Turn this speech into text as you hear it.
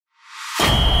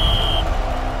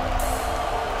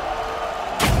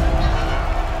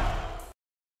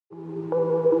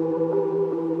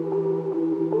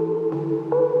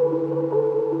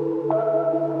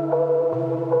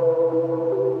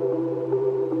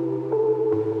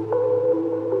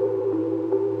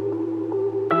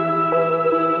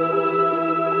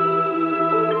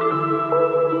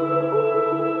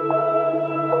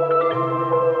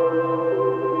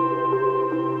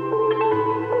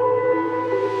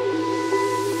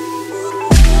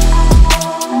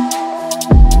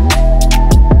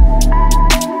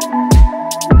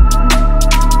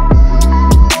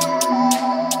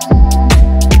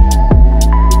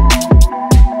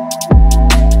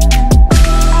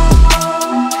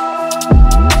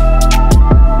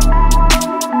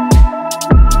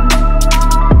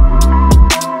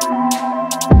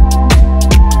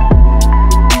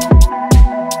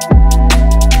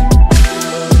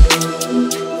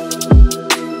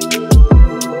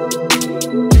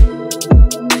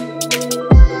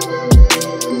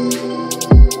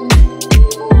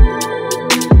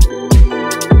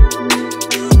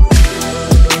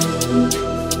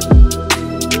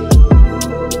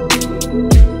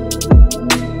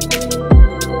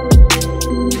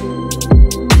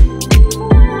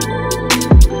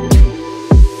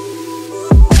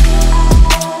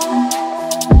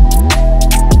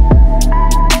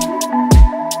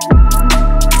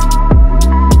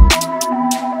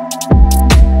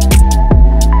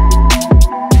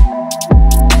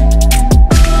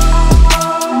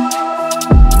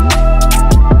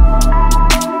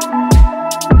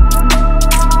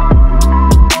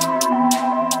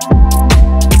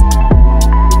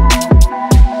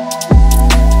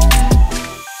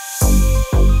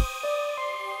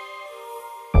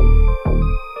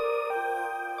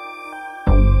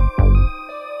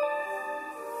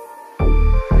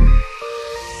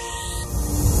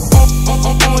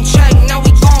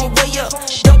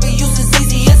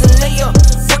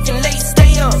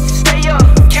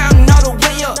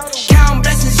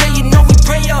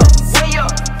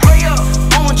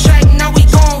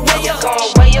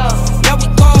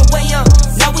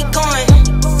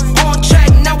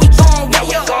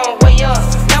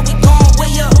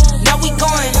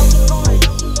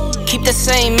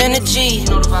G.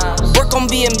 Work on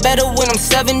being better when I'm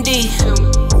 70.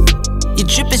 Your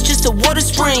drip is just a water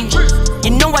spring.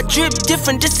 You know I drip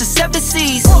different, this is 7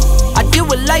 C's. I deal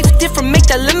with life different, make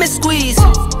that lemon squeeze.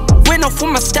 Went off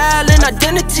for my style and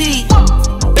identity.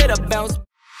 Better bounce.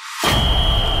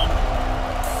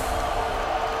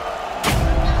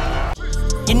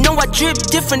 You know I drip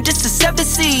different, this is 7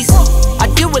 C's. I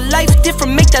deal with life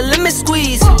different, make that lemon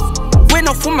squeeze. Went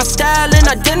off for my style and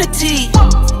identity.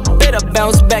 Better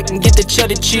bounce back and get the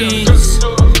cheddar cheese.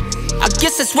 I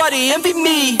guess that's why they envy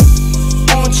me.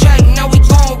 On track, now we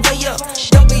gon' way up.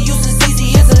 W's as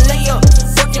easy as a layup.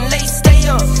 Working late, stay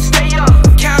up.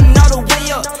 Counting all the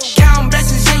way up. Counting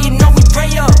blessings, yeah, you know we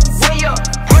pray up. Way up,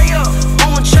 way up.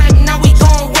 On track, now we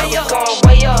gon' way up.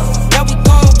 Now we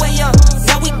gon' way up.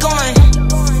 Now we going.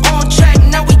 On track,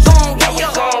 now we gon' way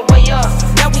up.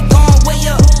 Now we gon' way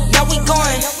up. Now we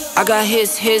going. I got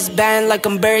his band like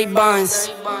I'm Barry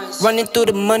Bonds. Running through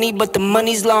the money, but the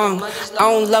money's long. I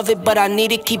don't love it, but I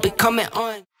need it, keep it coming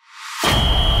on.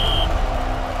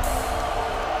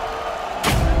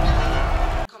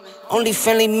 Only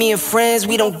friendly, me and friends,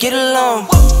 we don't get along.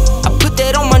 I put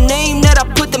that on my name, that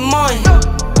I put them on.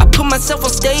 I put myself on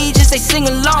stage and say sing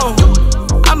along.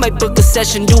 I might book a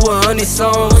session, do 100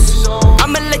 songs.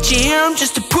 I'ma let you hear them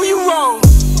just to prove you wrong.